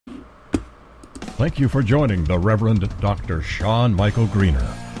Thank you for joining the Reverend Dr. Sean Michael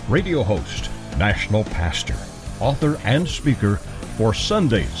Greener, radio host, national pastor, author, and speaker for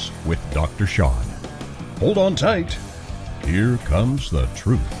Sundays with Dr. Sean. Hold on tight. Here comes the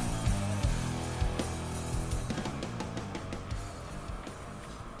truth.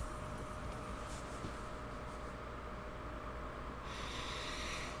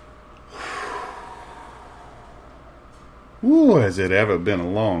 Ooh, has it ever been a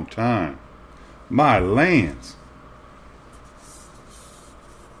long time? My lands.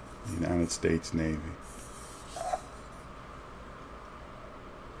 United States Navy.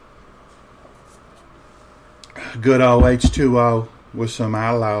 Good old H2O with some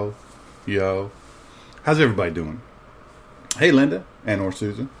aloe, yo. How's everybody doing? Hey, Linda and or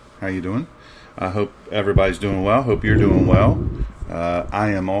Susan, how you doing? I hope everybody's doing well. Hope you're doing well.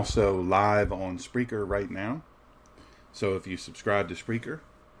 I am also live on Spreaker right now. So if you subscribe to Spreaker,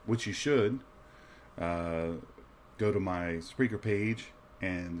 which you should, go to my Spreaker page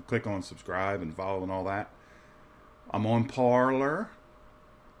and click on subscribe and follow and all that. I'm on Parler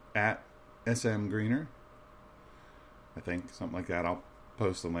at SM Greener. I think, something like that. I'll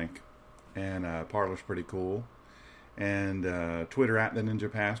post the link. And Parler's pretty cool. And Twitter at The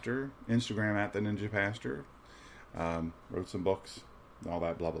Ninja Pastor. Instagram at The Ninja Pastor. Wrote some books. All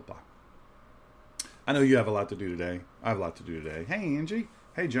that blah, blah, blah. I know you have a lot to do today. I have a lot to do today. Hey, Angie.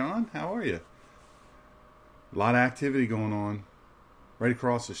 Hey, John. How are you? A lot of activity going on. Right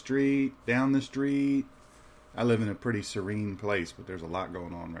across the street. Down the street. I live in a pretty serene place, but there's a lot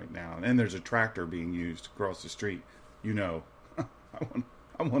going on right now. And there's a tractor being used across the street. You know,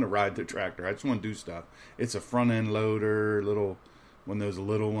 I want to ride the tractor. I just want to do stuff. It's a front end loader, one of those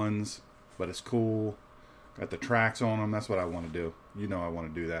little ones, but it's cool. Got the tracks on them. That's what I want to do. You know, I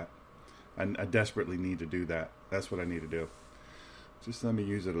want to do that. I desperately need to do that. That's what I need to do. Just let me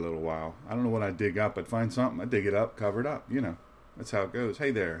use it a little while. I don't know what I dig up, but find something. I dig it up, cover it up. You know, that's how it goes. Hey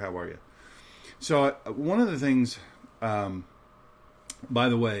there, how are you? So one of the things, by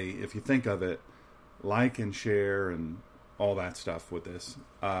the way, if you think of it, like and share and all that stuff with this.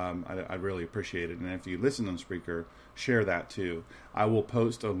 I really appreciate it. And if you listen on Spreaker, share that too. I will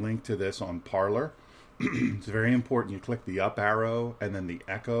post a link to this on Parler. It's very important. You click the up arrow and then the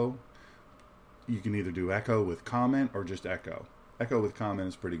echo. You can either do echo with comment or just echo. Echo with comment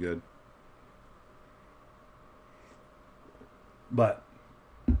is pretty good. But,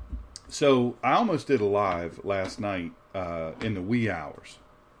 so I almost did a live last night in the wee hours.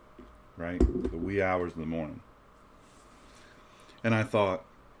 Right? The wee hours of the morning. And I thought,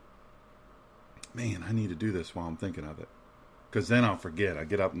 man, I need to do this while I'm thinking of it. Because then I'll forget. I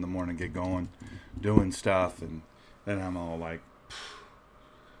get up in the morning, get going, doing stuff, and then I'm all like,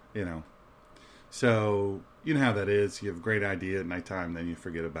 you know. So, you know how that is. You have a great idea at nighttime, then you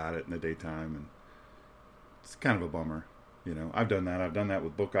forget about it in the daytime. And it's kind of a bummer. You know, I've done that. I've done that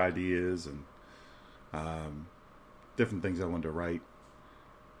with book ideas and different things I wanted to write.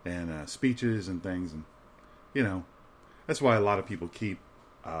 And speeches and things, and you know, that's why a lot of people keep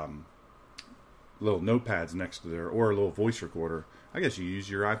little notepads next to or a little voice recorder. I guess you use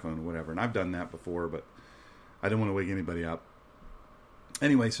your iPhone or whatever, and I've done that before, but I didn't want to wake anybody up.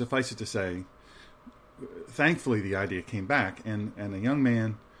 Anyway, suffice it to say, thankfully the idea came back, and a young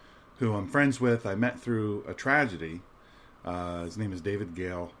man who I'm friends with, I met through a tragedy. His name is David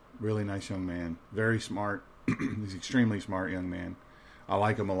Gale, really nice young man, very smart. He's an extremely smart young man. I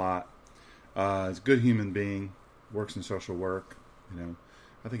like him a lot. He's a good human being. Works in social work. You know,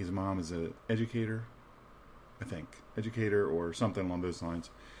 I think his mom is an educator. Educator or something along those lines.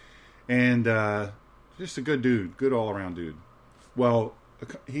 And just a good dude, good all around dude. Well,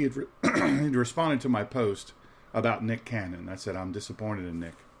 he had he'd responded to my post about Nick Cannon. I said I'm disappointed in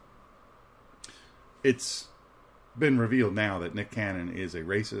Nick. It's been revealed now that Nick Cannon is a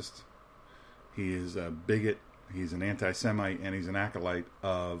racist. He is a bigot. He's an anti-Semite, and he's an acolyte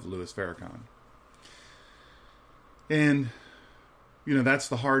of Louis Farrakhan. And, you know, that's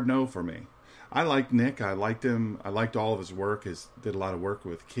the hard no for me. I liked Nick. I liked him. I liked all of his work. Did a lot of work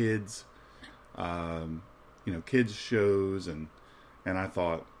with kids, you know, kids shows, and I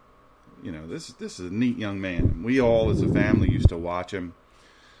thought, you know, this is a neat young man. We all, as a family, used to watch him.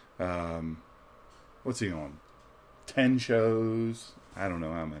 What's he on? 10 shows? I don't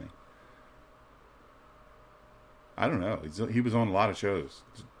know how many. I don't know. He was on a lot of shows,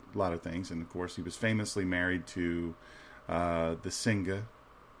 a lot of things. And, of course, he was famously married to the Singa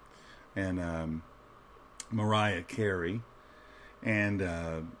and Mariah Carey. And,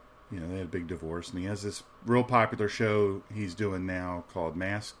 you know, they had a big divorce. And he has this real popular show he's doing now called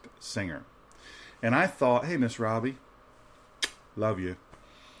Masked Singer. And I thought, hey, Miss Robbie, love you.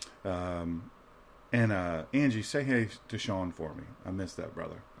 And Angie, say hey to Sean for me. I miss that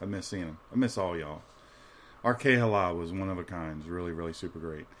brother. I miss seeing him. I miss all y'all. R.K. Hala was one of a kind. It was really, really super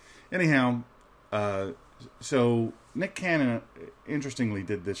great. Anyhow, so Nick Cannon, interestingly,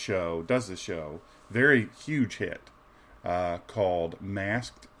 does this show, very huge hit, called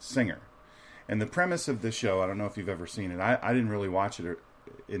Masked Singer. And the premise of this show, I don't know if you've ever seen it. I didn't really watch it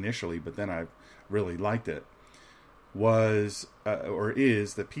initially, but then I really liked it. Was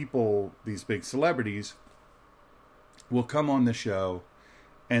that people, these big celebrities, will come on the show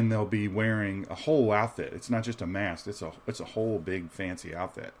and they'll be wearing a whole outfit. It's not just a mask; it's a whole big fancy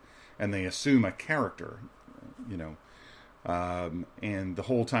outfit, and they assume a character, and the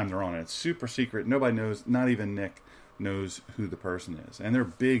whole time they're on it, it's super secret. Nobody knows, not even Nick knows who the person is, and they're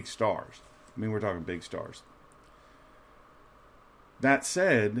big stars. I mean, we're talking big stars. That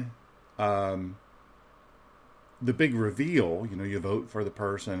said, the big reveal, you vote for the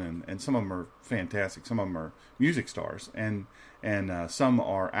person, and some of them are fantastic. Some of them are music stars, and some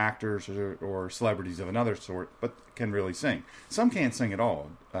are actors or celebrities of another sort, but can really sing. Some can't sing at all.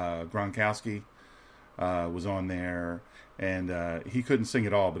 Gronkowski was on there, and he couldn't sing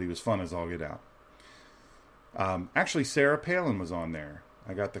at all, but he was fun as all get out. Actually, Sarah Palin was on there.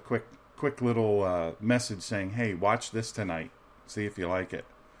 I got the quick little message saying, "Hey, watch this tonight. See if you like it."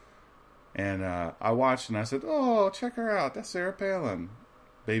 And I watched and I said, "Oh, check her out. That's Sarah Palin."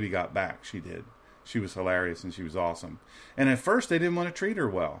 Baby got back. She did. She was hilarious and she was awesome. And at first they didn't want to treat her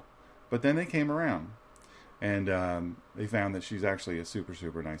well. But then they came around. And they found that she's actually a super,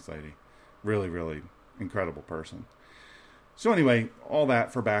 super nice lady. Really, really incredible person. So anyway, all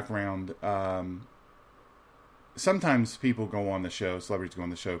that for background. Sometimes people go on the show, celebrities go on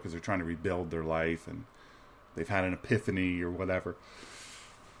the show because they're trying to rebuild their life and they've had an epiphany or whatever.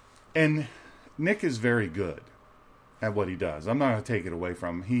 And Nick is very good at what he does. I'm not going to take it away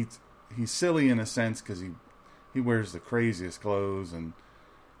from him. He's silly in a sense because he wears the craziest clothes and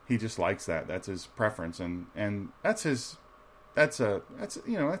he just likes that. That's his preference, and that's his. Hey,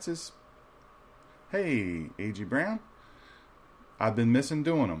 A.G. Brown, I've been missing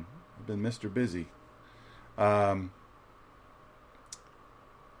doing them. I've been Mr. Busy.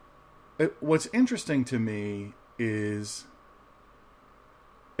 What's interesting to me is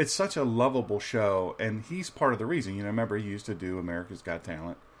it's such a lovable show, and he's part of the reason. Remember he used to do America's Got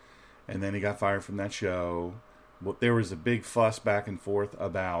Talent, and then he got fired from that show. Well, there was a big fuss back and forth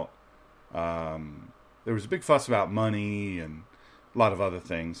about money and a lot of other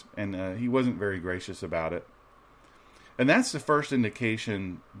things, and he wasn't very gracious about it. And that's the first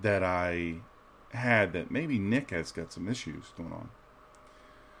indication that I had that maybe Nick has got some issues going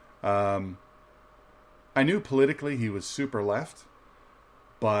on. I knew politically he was super left.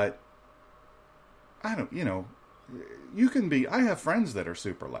 But I don't, you can be. I have friends that are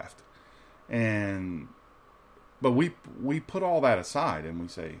super left, but we put all that aside and we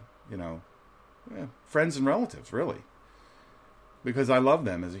say, friends and relatives, really, because I love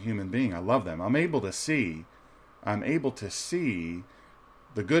them as a human being. I love them. I'm able to see the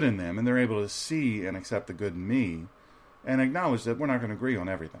good in them, and they're able to see and accept the good in me, and acknowledge that we're not going to agree on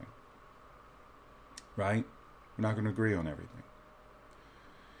everything. Right? We're not going to agree on everything.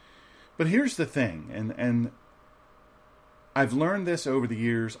 But here's the thing, and I've learned this over the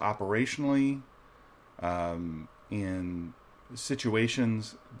years operationally, in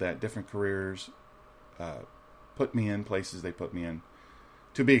situations that different careers put me in, places they put me in,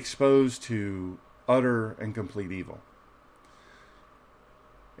 to be exposed to utter and complete evil.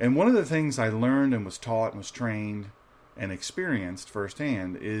 And one of the things I learned and was taught and was trained and experienced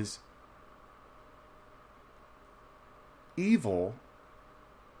firsthand is evil,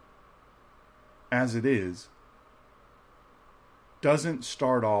 as it is, doesn't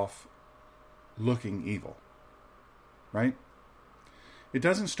start off looking evil, right? It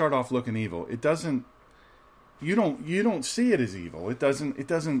doesn't start off looking evil. It doesn't. You don't see it as evil. It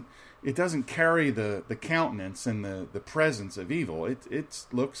doesn't carry the countenance and the presence of evil. It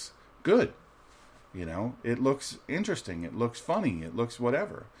looks good, It looks interesting. It looks funny. It looks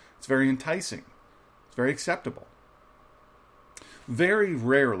whatever. It's very enticing. It's very acceptable. Very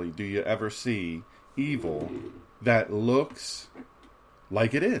rarely do you ever see evil that looks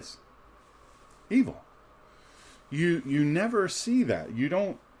like it is evil. You never see that. You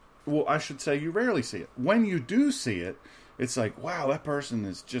don't. Well, I should say you rarely see it. When you do see it, it's like, wow, that person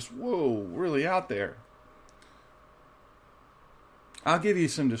is just, really out there. I'll give you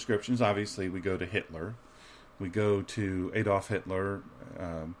some descriptions. Obviously, we go to Hitler. We go to Adolf Hitler,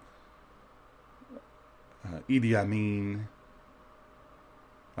 Idi Amin,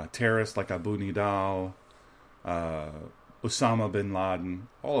 terrorists like Abu Nidal, Osama bin Laden,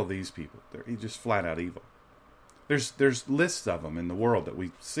 all of they're just flat out evil. There's lists of them in the world that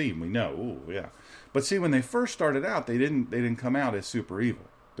we see and we know. Ooh, yeah. But see, when they first started out, they didn't come out as super evil.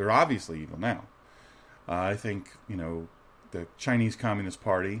 They're obviously evil now. I think, the Chinese Communist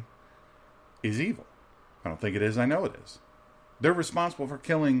Party is evil. I don't think it is. I know it is. They're responsible for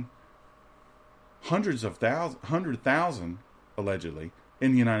killing 100,000 allegedly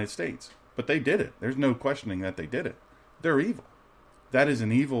in the United States. But they did it. There's no questioning that they did it. They're evil. That is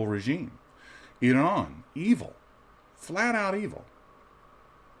an evil regime. Iran, evil. Flat out evil.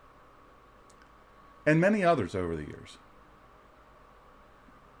 And many others over the years.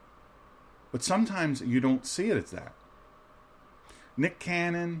 But sometimes you don't see it as that. Nick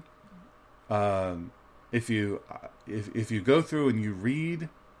Cannon, if you go through and you read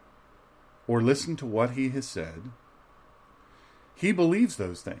or listen to what he has said, he believes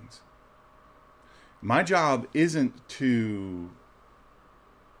those things. My job isn't to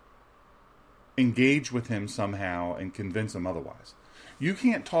engage with him somehow and convince him otherwise. You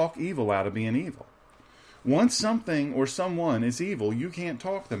can't talk evil out of being evil. Once something or someone is evil, you can't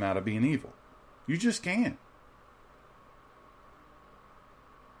talk them out of being evil. You just can't.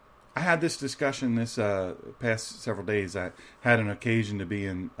 I had this discussion this past several days. I had an occasion to be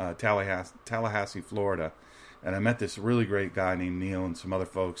in Tallahassee, Florida, and I met this really great guy named Neil and some other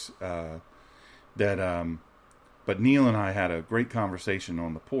folks but Neil and I had a great conversation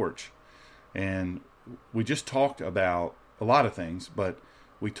on the porch, and we just talked about a lot of things, but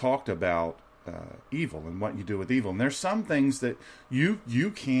we talked about evil and what you do with evil. And there's some things that you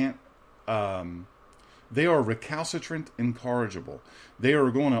can't. They are recalcitrant, incorrigible. They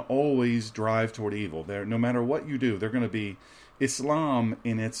are going to always drive toward evil. They're, no matter what you do, they're going to be Islam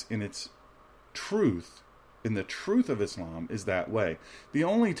in its truth. In the truth of Islam is that way. The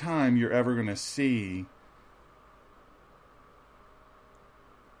only time you're ever going to see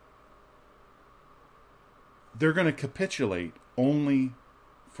they're going to capitulate only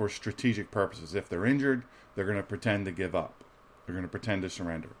for strategic purposes. If they're injured, they're going to pretend to give up. They're going to pretend to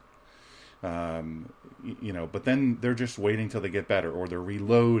surrender. But then they're just waiting till they get better, or they're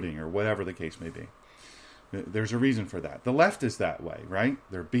reloading, or whatever the case may be. There's a reason for that. The left is that way, right?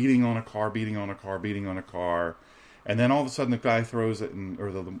 They're beating on a car, and then all of a sudden the guy throws it,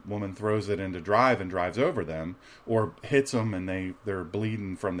 or the woman throws it into drive and drives over them, or hits them and they're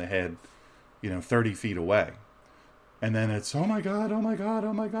bleeding from the head, 30 feet away. And then it's, oh my God, oh my God,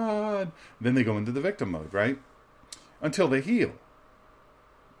 oh my God. Then they go into the victim mode, right? Until they heal.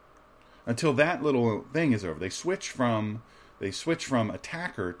 Until that little thing is over. They switch from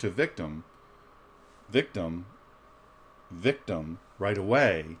attacker to victim, right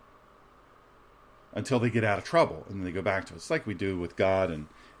away, until they get out of trouble, and then they go back to it. It's like we do with God and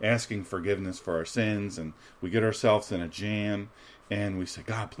asking forgiveness for our sins, and we get ourselves in a jam, and we say,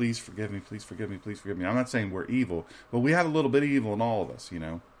 God, please forgive me, please forgive me, please forgive me. I'm not saying we're evil, but we have a little bit of evil in all of us,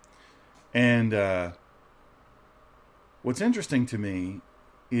 And what's interesting to me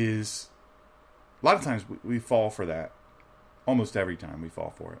is a lot of times we fall for that. Almost every time we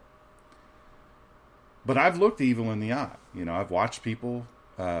fall for it. But I've looked evil in the eye. I've watched people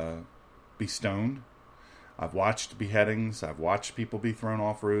be stoned. I've watched beheadings. I've watched people be thrown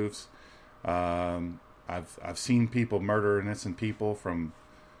off roofs. I've seen people murder innocent people from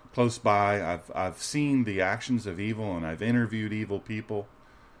close by. I've seen the actions of evil, and I've interviewed evil people.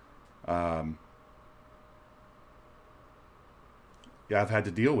 I've had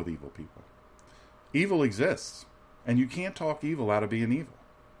to deal with evil people. Evil exists, and you can't talk evil out of being evil.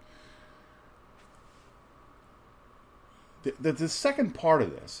 The second part of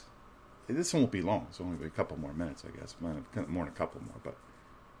this won't be long. It's only be a couple more minutes, I guess. More than a couple more. But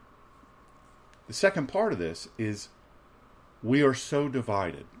the second part of this is we are so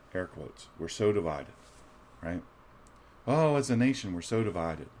divided, air quotes. We're so divided, right? Oh, as a nation, we're so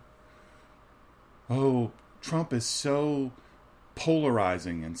divided. Oh, Trump is so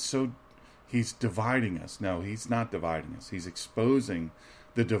polarizing and so he's dividing us. No, he's not dividing us. He's exposing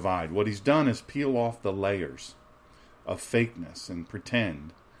the divide. What he's done is peel off the layers of fakeness and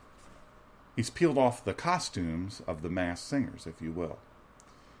pretend. He's peeled off the costumes of the masked singers, if you will.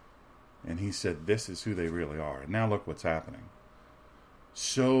 And he said, this is who they really are. And now look what's happening.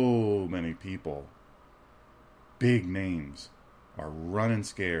 So many people, big names, are running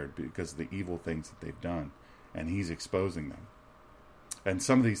scared because of the evil things that they've done. And he's exposing them. And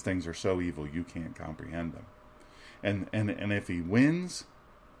some of these things are so evil you can't comprehend them. And if he wins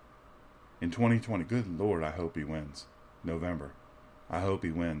in 2020, good Lord, I hope he wins. November. I hope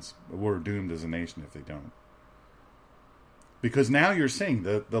he wins. We're doomed as a nation if they don't. Because now you're seeing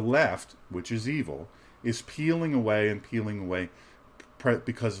the left, which is evil, is peeling away and peeling away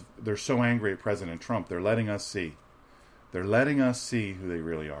because they're so angry at President Trump. They're letting us see. They're letting us see who they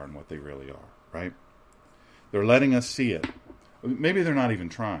really are and what they really are, right? They're letting us see it. Maybe they're not even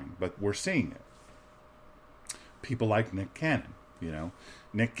trying, but we're seeing it. People like Nick Cannon,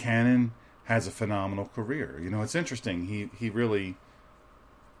 Nick Cannon has a phenomenal career. It's interesting. He really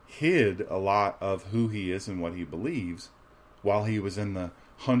hid a lot of who he is and what he believes while he was in the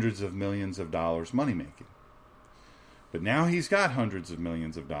hundreds of millions of dollars money making. But now he's got hundreds of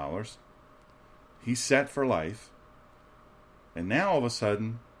millions of dollars. He's set for life. And now all of a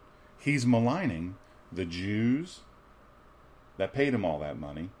sudden, he's maligning the Jews that paid him all that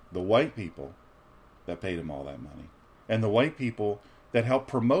money, the white people that paid him all that money, and the white people that helped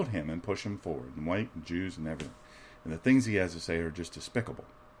promote him and push him forward, and white and Jews and everything. And the things he has to say are just despicable.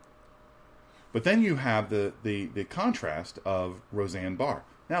 But then you have the contrast of Roseanne Barr.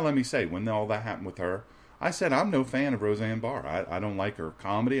 Now let me say, when all that happened with her, I said I'm no fan of Roseanne Barr. I don't like her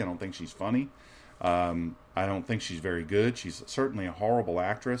comedy. I don't think she's funny. I don't think she's very good. She's certainly a horrible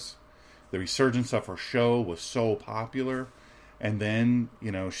actress. The resurgence of her show was so popular. And then,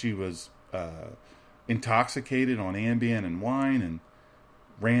 she was intoxicated on Ambien and wine and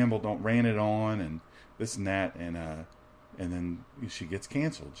ran it on and this and that. And then she gets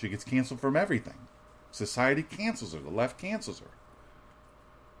canceled. She gets canceled from everything. Society cancels her. The left cancels her.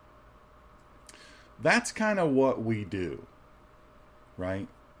 That's kind of what we do, right?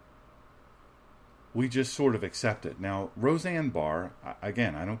 We just sort of accept it. Now, Roseanne Barr,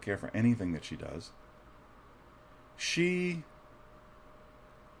 again, I don't care for anything that she does. She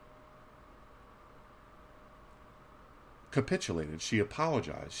capitulated. She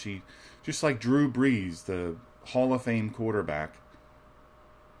apologized. She, just like Drew Brees, the Hall of Fame quarterback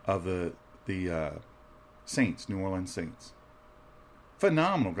of the Saints, New Orleans Saints.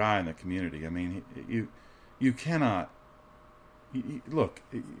 Phenomenal guy in the community. I mean, you cannot look.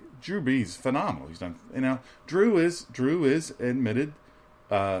 Drew Brees is phenomenal. He's done. Drew is admitted.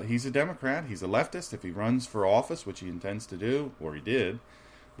 He's a Democrat. He's a leftist. If he runs for office, which he intends to do, or he did,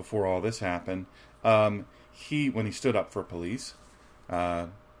 before all this happened, when he stood up for police,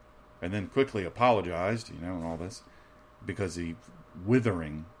 and then quickly apologized, and all this, because he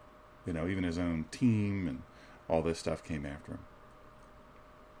withering, even his own team and all this stuff came after him.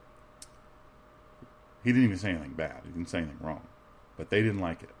 He didn't even say anything bad. He didn't say anything wrong. But they didn't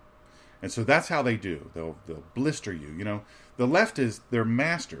like it. And so that's how they do. They'll blister you. The left they're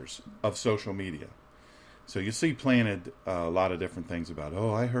masters of social media. So you see planted a lot of different things about,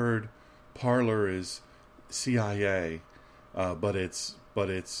 I heard Parler is CIA, but it's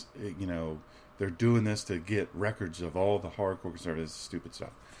they're doing this to get records of all the hardcore conservatives, stupid stuff.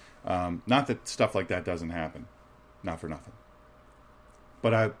 Not that stuff like that doesn't happen. Not for nothing.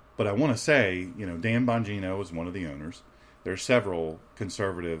 But I want to say, Dan Bongino is one of the owners. There are several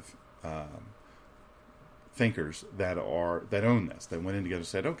conservative thinkers that own this. That went in together and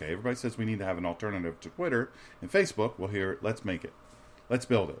said, okay, everybody says we need to have an alternative to Twitter and Facebook. Well, here, let's make it. Let's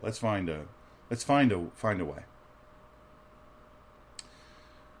build it. Let's find a way.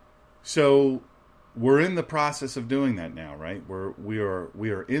 So we're in the process of doing that now, right? We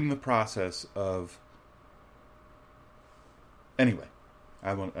are in the process of. Anyway, I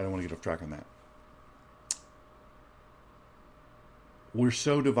don't want to get off track on that. We're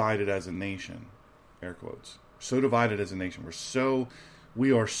so divided as a nation, air quotes. So divided as a nation.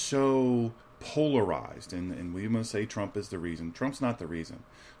 We are so polarized, and we must say Trump is the reason. Trump's not the reason.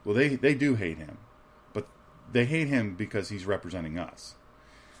 Well, they do hate him, but they hate him because he's representing us.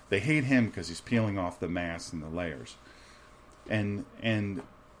 They hate him because he's peeling off the mask and the layers, and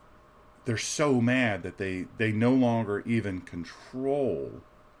they're so mad that they no longer even control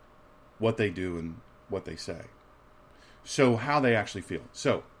what they do and what they say. So how they actually feel.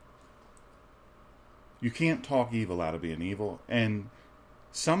 So you can't talk evil out of being evil, and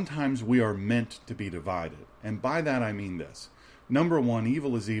sometimes we are meant to be divided. And by that I mean this. Number one,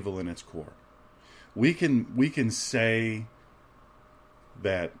 evil is evil in its core. We can say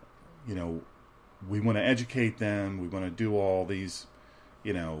that, we want to educate them, we want to do all these,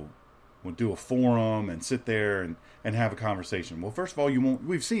 we'll do a forum and sit there and have a conversation. Well, first of all,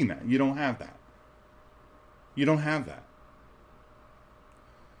 we've seen that. You don't have that. You don't have that.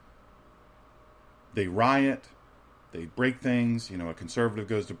 They riot, they break things. A conservative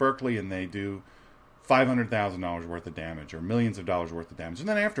goes to Berkeley and they do $500,000 worth of damage or millions of dollars worth of damage. And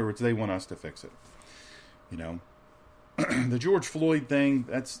then afterwards, they want us to fix it. The George Floyd thing,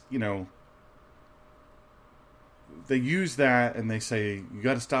 that's, they use that and they say, you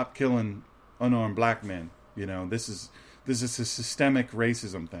got to stop killing unarmed black men. This is a systemic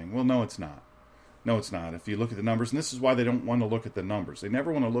racism thing. Well, no, it's not. No, it's not. If you look at the numbers, and this is why they don't want to look at the numbers. They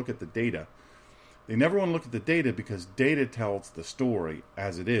never want to look at the data. They never want to look at the data because data tells the story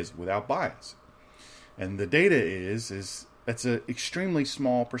as it is without bias. And the data is that's an extremely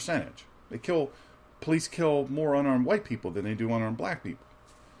small percentage. Police kill more unarmed white people than they do unarmed black people.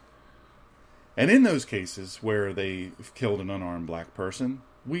 And in those cases where they've killed an unarmed black person,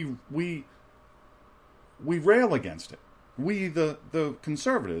 we rail against it. We, the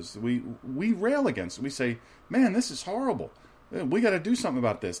conservatives, we rail against it. We say, man, this is horrible. We got to do something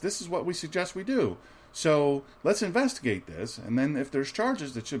about this. This is what we suggest we do. So let's investigate this. And then if there's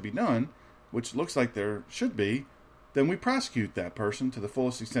charges that should be done, which looks like there should be, then we prosecute that person to the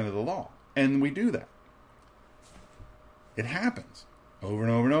fullest extent of the law. And we do that. It happens over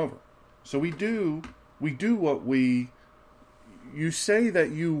and over and over. So we do what you say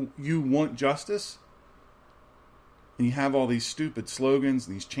that you want justice, and you have all these stupid slogans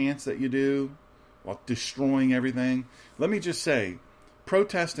and these chants that you do while destroying everything. Let me just say,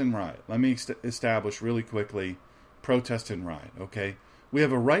 protest and riot. Let me establish really quickly, protest and riot, okay? We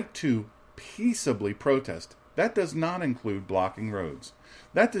have a right to peaceably protest. That does not include blocking roads.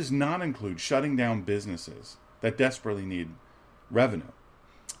 That does not include shutting down businesses that desperately need revenue.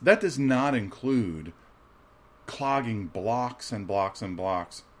 That does not include clogging blocks and blocks and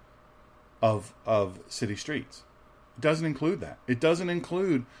blocks of city streets. It doesn't include that. It doesn't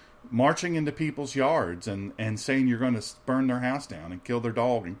include marching into people's yards and saying you're going to burn their house down and kill their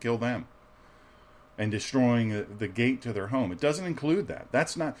dog and kill them and destroying the gate to their home. It doesn't include that.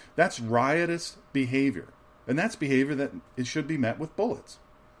 That's riotous behavior. And that's behavior that it should be met with bullets.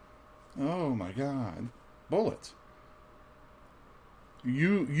 Oh my God. Bullets.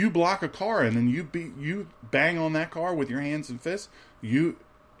 You block a car and then you bang on that car with your hands and fists.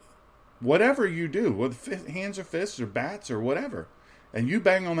 Whatever you do, with hands or fists or bats or whatever, and you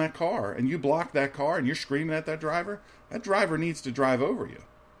bang on that car and you block that car and you're screaming at that driver needs to drive over you.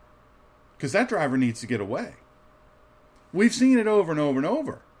 Because that driver needs to get away. We've seen it over and over and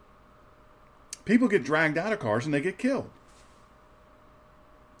over. People get dragged out of cars and they get killed.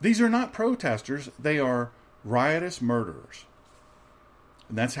 These are not protesters. They are riotous murderers.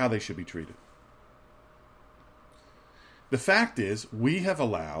 And that's how they should be treated. The fact is, we have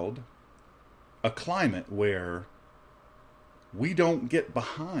allowed a climate where we don't get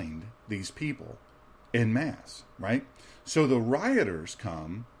behind these people en masse, right? So the rioters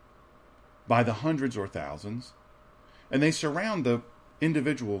come by the hundreds or thousands, and they surround the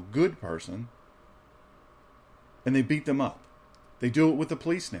individual good person, and they beat them up. They do it with the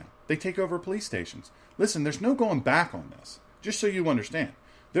police now. They take over police stations. Listen, there's no going back on this. Just so you understand.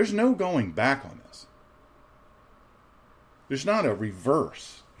 There's no going back on this. There's not a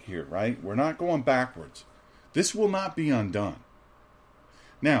reverse here, right? We're not going backwards. This will not be undone.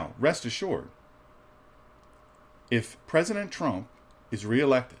 Now, rest assured, if President Trump is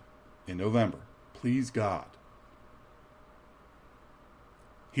reelected in November, please God,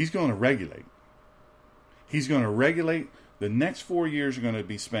 he's going to regulate. He's going to regulate. The next 4 years are going to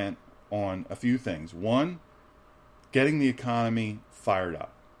be spent on a few things. One, getting the economy fired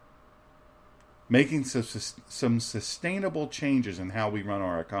up. Making some sustainable changes in how we run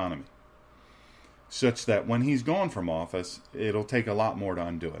our economy. Such that when he's gone from office, it'll take a lot more to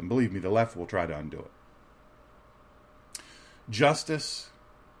undo it. And believe me, the left will try to undo it. Justice,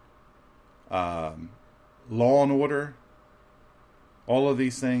 law and order, all of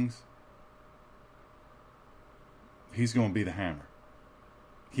these things, he's going to be the hammer.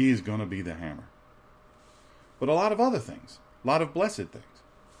 He is going to be the hammer. But a lot of other things, a lot of blessed things,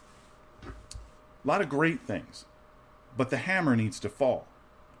 a lot of great things. But the hammer needs to fall.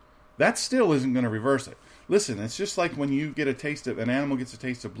 That still isn't going to reverse it. Listen, it's just like when you get an animal gets a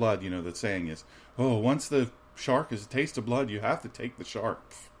taste of blood, the saying is, oh, once the shark has a taste of blood, you have to take the shark.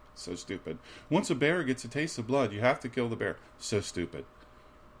 Pfft, so stupid. Once a bear gets a taste of blood, you have to kill the bear. So stupid.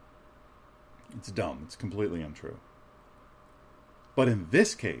 It's dumb. It's completely untrue. But in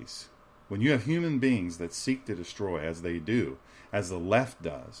this case, when you have human beings that seek to destroy, as they do, as the left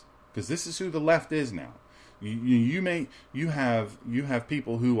does, because this is who the left is now. You have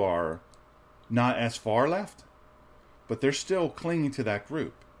people who are not as far left, but they're still clinging to that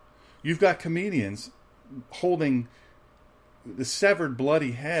group. You've got comedians holding the severed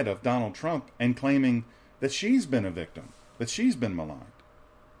bloody head of Donald Trump and claiming that she's been a victim, that she's been maligned.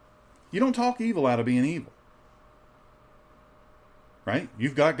 You don't talk evil out of being evil. Right?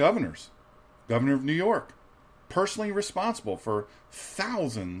 You've got governors. Governor of New York, personally responsible for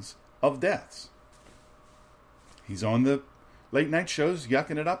thousands of deaths. He's on the late night shows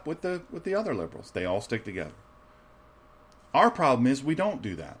yucking it up with the other liberals. They all stick together. Our problem is we don't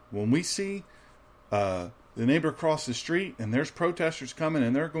do that. When we see the neighbor across the street and there's protesters coming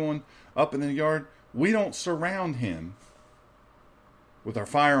and they're going up in the yard, we don't surround him with our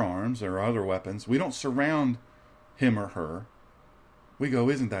firearms or other weapons. We don't surround him or her. We go,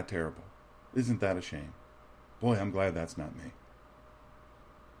 isn't that terrible? Isn't that a shame? Boy, I'm glad that's not me.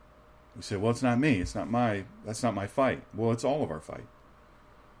 We say, well, it's not me. That's not my fight. Well, it's all of our fight.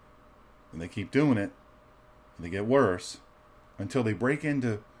 And they keep doing it, and they get worse until they break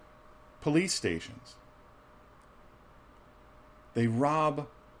into police stations. They rob,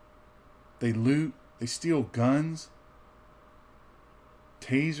 they loot, they steal guns,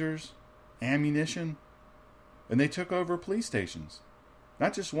 tasers, ammunition, and they took over police stations.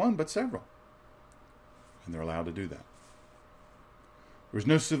 Not just one, but several. And they're allowed to do that. There's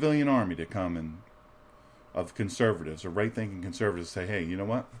no civilian army to come and of conservatives or right-thinking conservatives say, hey, you know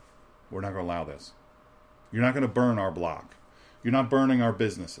what? We're not going to allow this. You're not going to burn our block. You're not burning our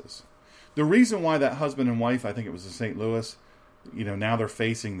businesses. The reason why that husband and wife, I think it was in St. Louis, now they're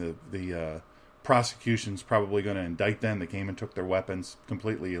facing the prosecution's probably going to indict them. They came and took their weapons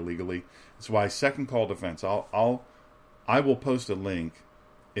completely illegally. That's why second call defense. I will post a link.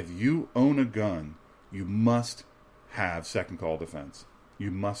 If you own a gun, you must have second call defense.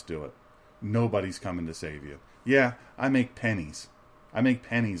 You must do it. Nobody's coming to save you. Yeah, I make pennies. I make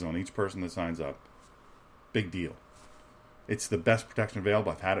pennies on each person that signs up. Big deal. It's the best protection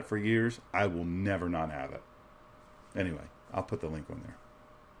available. I've had it for years. I will never not have it. Anyway, I'll put the link on there.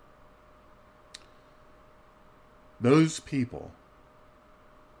 Those people,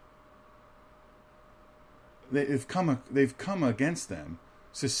 they've come against them.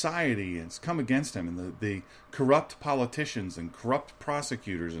 Society has come against them, and the corrupt politicians and corrupt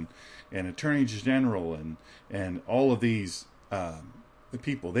prosecutors and attorneys general and all of these the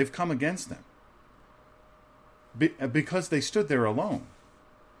people, they've come against them because they stood there alone.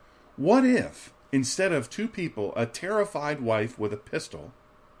 What if, instead of two people, a terrified wife with a pistol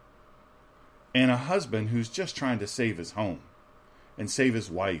and a husband who's just trying to save his home and save his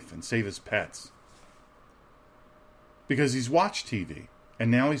wife and save his pets, because he's watched TV and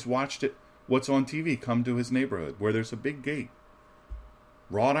now he's watched what's on TV come to his neighborhood where there's a big gate,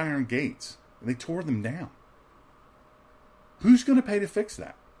 wrought iron gates, and they tore them down. Who's going to pay to fix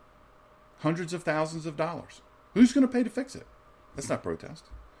that? Hundreds of thousands of dollars. Who's going to pay to fix it? That's not protest.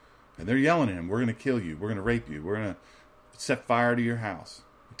 And they're yelling at him, we're going to kill you, we're going to rape you, we're going to set fire to your house,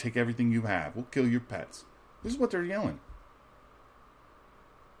 take everything you have, we'll kill your pets. This is what they're yelling.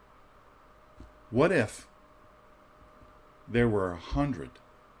 What if there were 100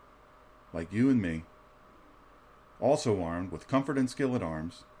 like you and me, also armed with Comfort and Skillet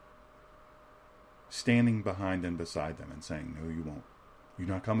arms, standing behind and beside them and saying, no, you won't. You're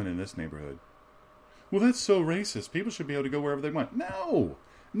not coming in this neighborhood. Well, that's so racist. People should be able to go wherever they want. No,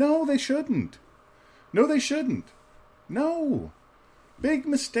 they shouldn't. No, they shouldn't. No. Big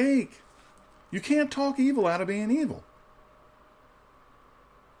mistake. You can't talk evil out of being evil.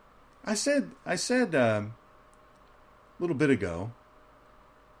 I said a little bit ago,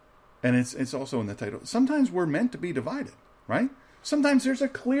 and it's also in the title, sometimes we're meant to be divided, right? Sometimes there's a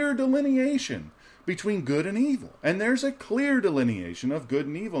clear delineation between good and evil. And there's a clear delineation of good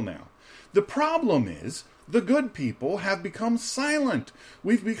and evil now. The problem is the good people have become silent.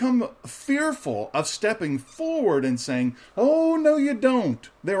 We've become fearful of stepping forward and saying, oh, no, you don't.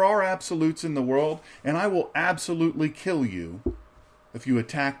 There are absolutes in the world, and I will absolutely kill you if you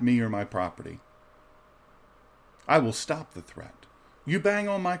attack me or my property. I will stop the threat. You bang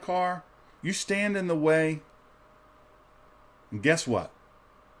on my car, you stand in the way, and guess what?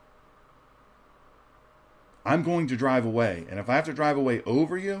 I'm going to drive away. And if I have to drive away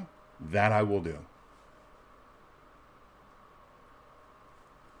over you, that I will do.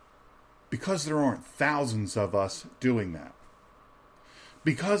 Because there aren't thousands of us doing that.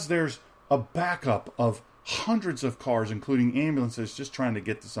 Because there's a backup of hundreds of cars, including ambulances, just trying to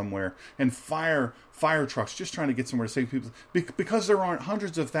get to somewhere, and fire trucks just trying to get somewhere to save people. Because there aren't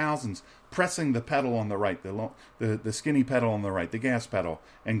hundreds of thousands pressing the pedal on the right, the skinny pedal on the right, the gas pedal,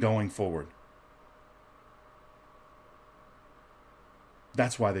 and going forward.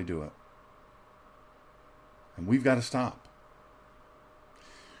 That's why they do it. And we've got to stop.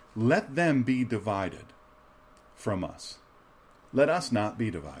 Let them be divided from us. Let us not be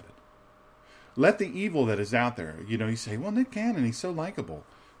divided. Let the evil that is out there, you say, well, Nick Cannon, he's so likable.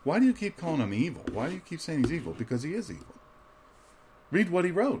 Why do you keep calling him evil? Why do you keep saying he's evil? Because he is evil. Read what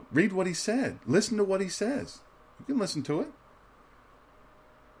he wrote. Read what he said. Listen to what he says. You can listen to it.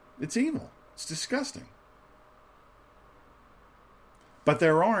 It's evil. It's disgusting. But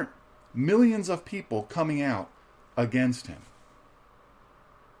there aren't millions of people coming out against him.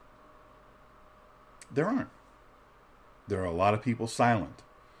 There aren't. There are a lot of people silent.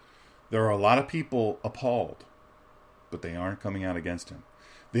 There are a lot of people appalled, but they aren't coming out against him.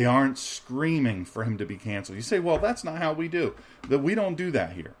 They aren't screaming for him to be canceled. You say, well, that's not how we do. That we don't do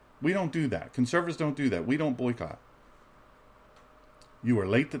that here. We don't do that. Conservatives don't do that. We don't boycott. You are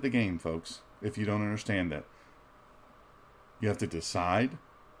late to the game, folks, if you don't understand that. You have to decide,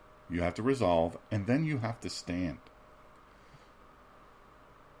 you have to resolve, and then you have to stand.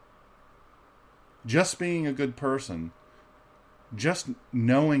 Just being a good person, just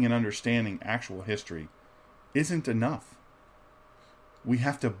knowing and understanding actual history isn't enough. We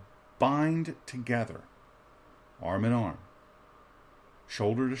have to bind together, arm in arm,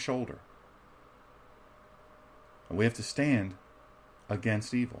 shoulder to shoulder. And we have to stand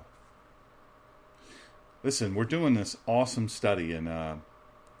against evil. Listen, we're doing this awesome study in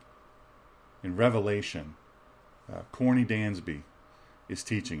Revelation. Corny Dansby is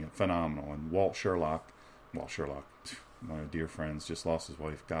teaching it, phenomenal. And Walt Sherlock, one of my dear friends, just lost his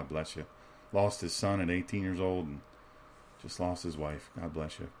wife. God bless you. Lost his son at 18 years old and just lost his wife. God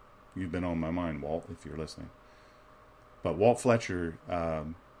bless you. You've been on my mind, Walt, if you're listening. But Walt Fletcher,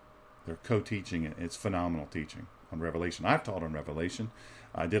 they're co-teaching it. It's phenomenal teaching on Revelation. I've taught on Revelation.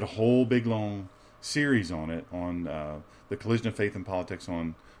 I did a whole big long series on it, on the collision of faith and politics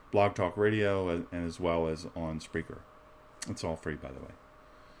on Blog Talk Radio and as well as on Spreaker. It's all free, by the way.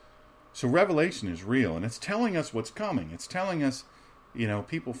 So Revelation is real, and it's telling us what's coming. It's telling us,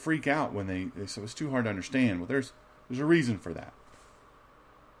 people freak out when they say it's too hard to understand. Well, there's a reason for that.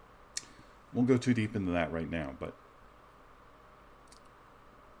 Won't go too deep into that right now, but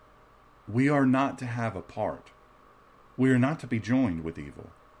we are not to have a part. We are not to be joined with evil.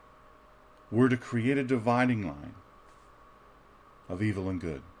 We're to create a dividing line of evil and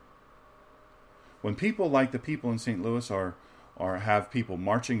good. When people like the people in St. Louis have people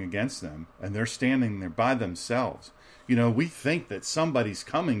marching against them, and they're standing there by themselves, we think that somebody's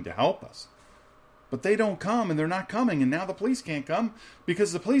coming to help us. But they don't come, and they're not coming, and now the police can't come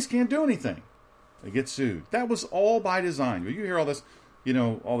because the police can't do anything. They get sued. That was all by design. You hear all this,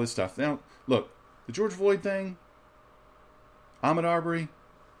 all this stuff. Now, look, the George Floyd thing, Ahmaud Arbery,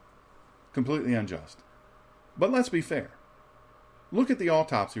 completely unjust. But let's be fair. Look at the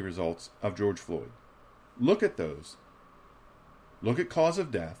autopsy results of George Floyd. Look at those. Look at cause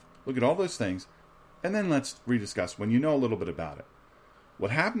of death. Look at all those things. And then let's rediscuss when you know a little bit about it.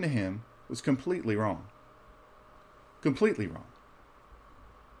 What happened to him was completely wrong. Completely wrong.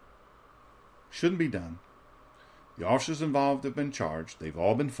 Shouldn't be done. The officers involved have been charged. They've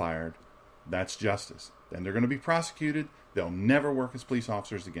all been fired. That's justice. Then they're going to be prosecuted. They'll never work as police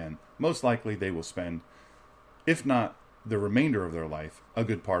officers again. Most likely they will spend, if not the remainder of their life, a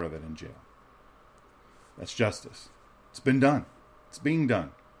good part of it in jail. That's justice. It's been done. It's being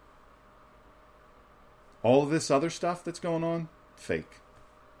done. All of this other stuff that's going on, fake.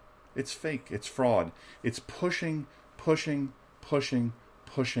 It's fake. It's fraud. It's pushing. Pushing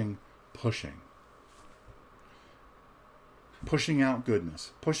out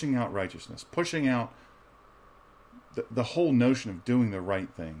goodness. Pushing out righteousness. Pushing out the whole notion of doing the right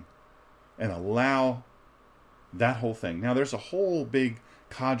thing. And allow that whole thing. Now, there's a whole big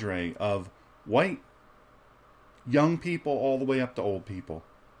cadre of white young people all the way up to old people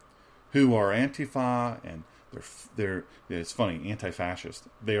who are Antifa, and they're it's funny, anti-fascist.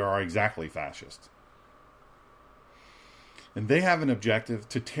 They are exactly fascist. And they have an objective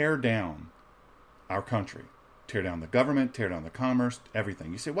to tear down our country. Tear down the government, tear down the commerce,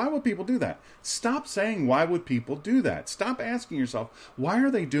 everything. You say, why would people do that? Stop saying, why would people do that? Stop asking yourself, why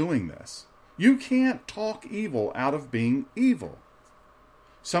are they doing this? You can't talk evil out of being evil.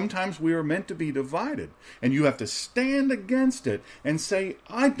 Sometimes we are meant to be divided, and you have to stand against it and say,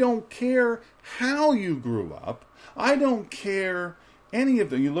 I don't care how you grew up. I don't care any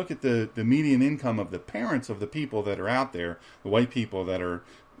of them. You look at the median income of the parents of the people that are out there, the white people that are,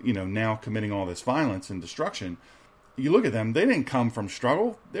 now committing all this violence and destruction. You look at them, they didn't come from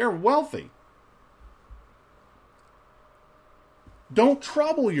struggle. They're wealthy. Don't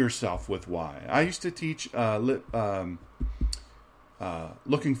trouble yourself with why. I used to teach Looking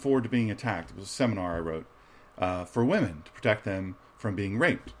Forward to Being Attacked. It was a seminar I wrote for women to protect them from being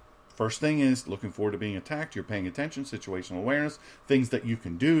raped. First thing is, looking forward to being attacked, you're paying attention, situational awareness, things that you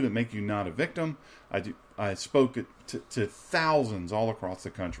can do that make you not a victim. I spoke to thousands all across the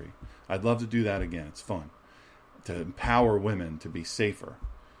country. I'd love to do that again. It's fun. To empower women to be safer.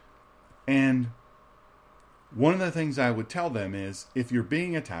 And one of the things I would tell them is, if you're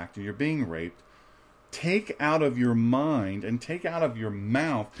being attacked or you're being raped, take out of your mind and take out of your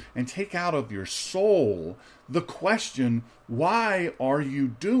mouth and take out of your soul the question, why are you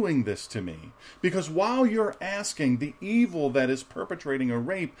doing this to me? Because while you're asking the evil that is perpetrating a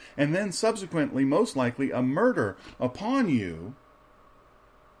rape and then subsequently, most likely, a murder upon you,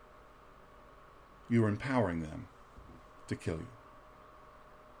 you are empowering them to kill you.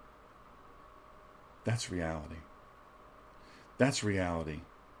 That's reality. That's reality.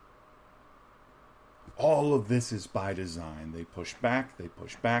 All of this is by design. They push back, they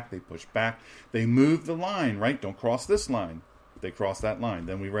push back, they push back. They move the line, right? Don't cross this line. They cross that line.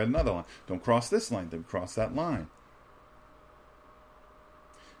 Then we read another line. Don't cross this line. Then cross that line.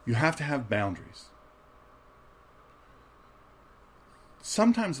 You have to have boundaries.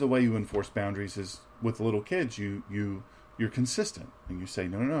 Sometimes the way you enforce boundaries is with little kids. You're consistent. And you say,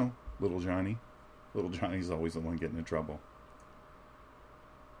 no, little Johnny. Little Johnny's always the one getting in trouble.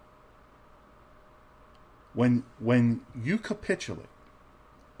 When you capitulate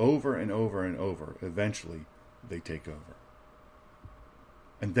over and over and over, eventually they take over.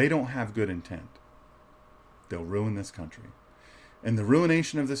 And they don't have good intent. They'll ruin this country. And the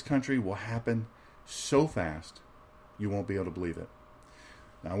ruination of this country will happen so fast, you won't be able to believe it.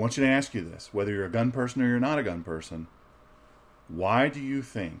 Now, I want you to ask you this, whether you're a gun person or you're not a gun person, why do you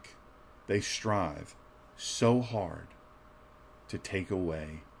think they strive so hard to take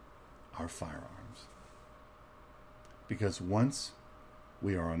away our firearms? Because once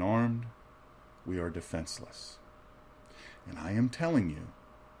we are unarmed, we are defenseless. And I am telling you,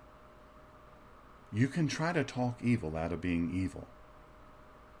 you can try to talk evil out of being evil,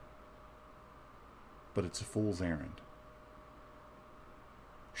 but it's a fool's errand.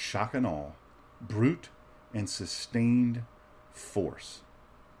 Shock and awe, brute and sustained force.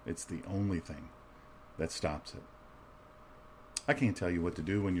 It's the only thing that stops it. I can't tell you what to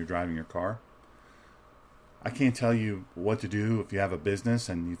do when you're driving your car. I can't tell you what to do if you have a business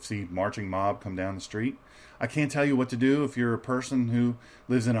and you see marching mob come down the street. I can't tell you what to do if you're a person who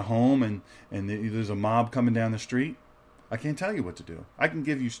lives in a home and there's a mob coming down the street. I can't tell you what to do. I can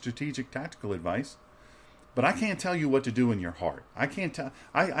give you strategic, tactical advice, but I can't tell you what to do in your heart. I can't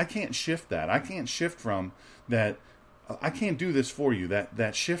shift that. I can't shift from that. I can't do this for you.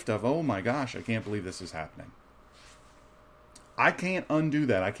 That shift of, oh my gosh, I can't believe this is happening. I can't undo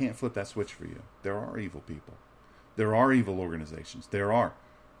that. I can't flip that switch for you. There are evil people. There are evil organizations. There are.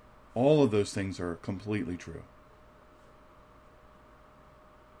 All of those things are completely true.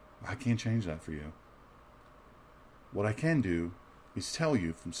 I can't change that for you. What I can do is tell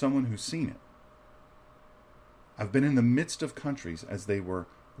you from someone who's seen it. I've been in the midst of countries as they were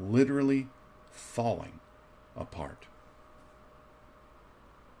literally falling apart.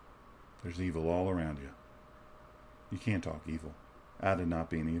 There's evil all around you. You can't talk evil out of not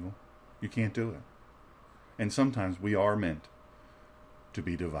being evil. You can't do it. And sometimes we are meant to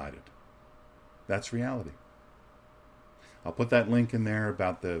be divided. That's reality. I'll put that link in there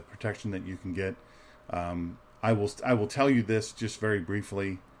about the protection that you can get. I will tell you this just very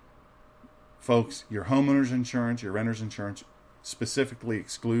briefly. Folks, your homeowner's insurance, your renter's insurance specifically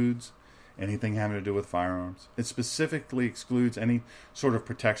excludes anything having to do with firearms. It specifically excludes any sort of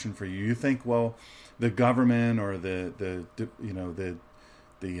protection for you. You think, well, the government or the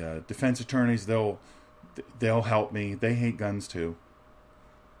defense attorneys, they'll help me. They hate guns too.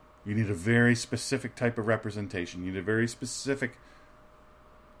 You need a very specific type of representation. You need a very specific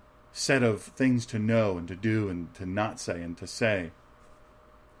set of things to know and to do and to not say and to say.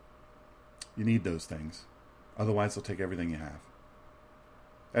 You need those things. Otherwise, they'll take everything you have.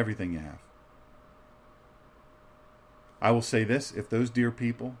 Everything you have. I will say this, if those dear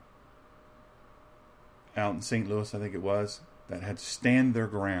people out in St. Louis, I think it was, that had to stand their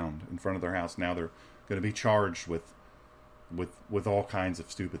ground in front of their house, now they're going to be charged with all kinds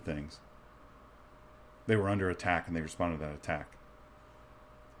of stupid things. They were under attack and they responded to that attack.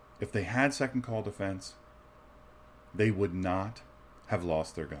 If they had second call defense, they would not have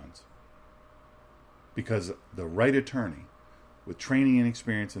lost their guns. Because the right attorney with training and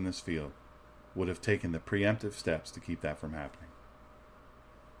experience in this field would have taken the preemptive steps to keep that from happening.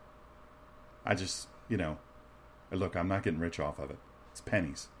 I just, look, I'm not getting rich off of it. It's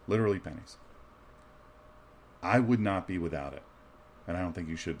pennies, literally pennies. I would not be without it, and I don't think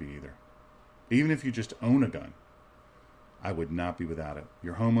you should be either. Even if you just own a gun, I would not be without it.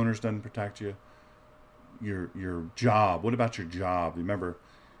 Your homeowners doesn't protect you. Your job, what about your job? Remember,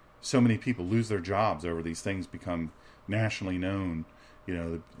 so many people lose their jobs over these things become nationally known.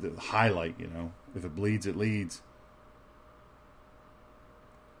 The highlight, if it bleeds, it leads.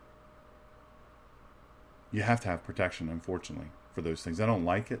 You have to have protection, unfortunately, for those things. I don't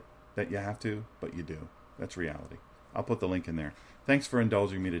like it. that you have to, but you do. That's reality. I'll put the link in there. Thanks for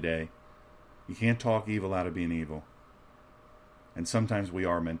indulging me today. You can't talk evil out of being evil. And sometimes we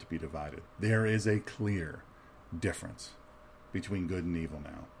are meant to be divided. There is a clear difference between good and evil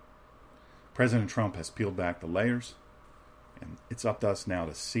now. President Trump has peeled back the layers, and it's up to us now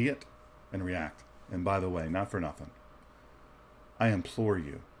to see it and react. And by the way, not for nothing, I implore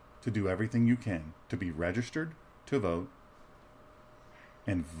you to do everything you can to be registered to vote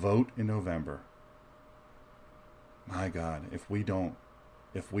and vote in November. My God, if we do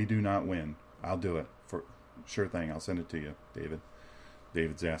not win, I'll do it. For sure thing. I'll send it to you, David.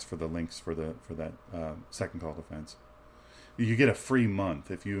 David's asked for the links for that second call defense. You get a free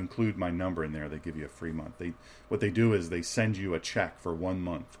month. If you include my number in there, they give you a free month. What they do is they send you a check for 1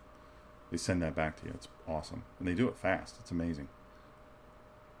 month. They send that back to you. It's awesome. And they do it fast. It's amazing.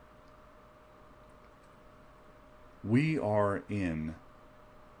 We are in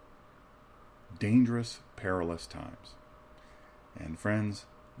dangerous, perilous times. And friends,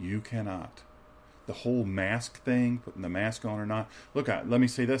 you cannot. The whole mask thing, putting the mask on or not. Look, let me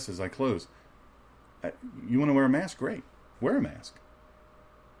say this as I close. You want to wear a mask? Great. Wear a mask.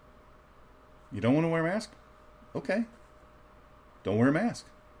 You don't want to wear a mask? Okay. Don't wear a mask.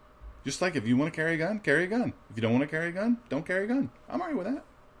 Just like if you want to carry a gun, carry a gun. If you don't want to carry a gun, don't carry a gun. I'm all right with that.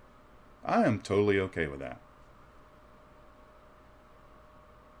 I am totally okay with that.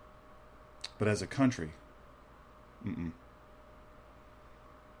 But as a country,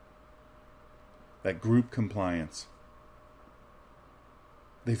 that group compliance,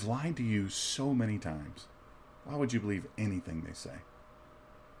 they've lied to you so many times. Why would you believe anything they say?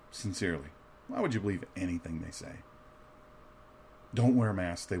 Sincerely, why would you believe anything they say? Don't wear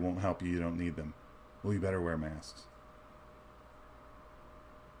masks. They won't help you. You don't need them. Well, you better wear masks.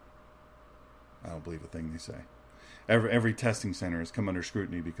 I don't believe a thing they say. Every testing center has come under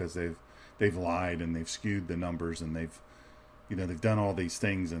scrutiny because they've lied and they've skewed the numbers and they've done all these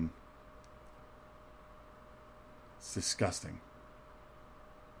things, and it's disgusting.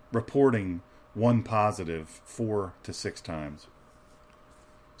 Reporting one positive 4 to 6 times.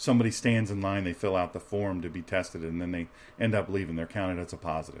 Somebody stands in line, they fill out the form to be tested, and then they end up leaving. They're counted as a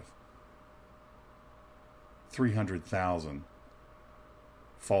positive. 300,000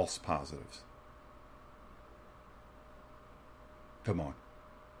 false positives. Come on.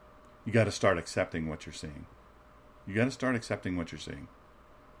 You got to start accepting what you're seeing. You got to start accepting what you're seeing.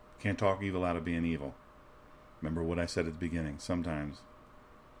 Can't talk evil out of being evil. Remember what I said at the beginning. Sometimes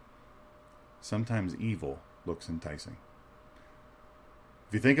evil looks enticing.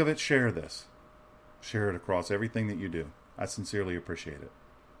 If you think of it, share this. Share it across everything that you do. I sincerely appreciate it.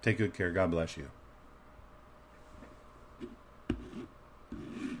 Take good care. God bless you.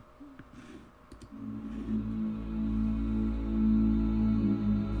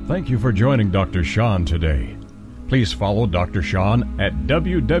 Thank you for joining Dr. Sean today. Please follow Dr. Sean at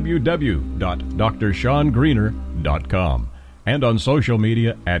www.drseangreener.com and on social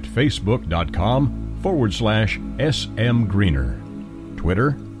media at facebook.com/smgreener,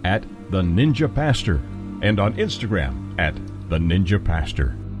 Twitter at The Ninja Pastor, and on Instagram at The Ninja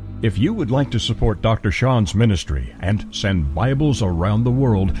Pastor. If you would like to support Dr. Sean's ministry and send Bibles around the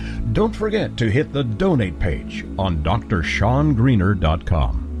world, don't forget to hit the donate page on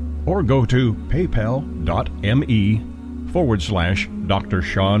drseangreener.com or go to paypal.me/Dr.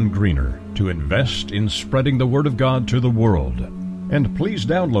 Sean Greener to invest in spreading the Word of God to the world. And please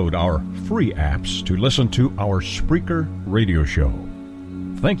download our free apps to listen to our Spreaker radio show.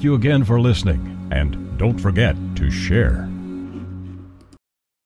 Thank you again for listening, and don't forget to share.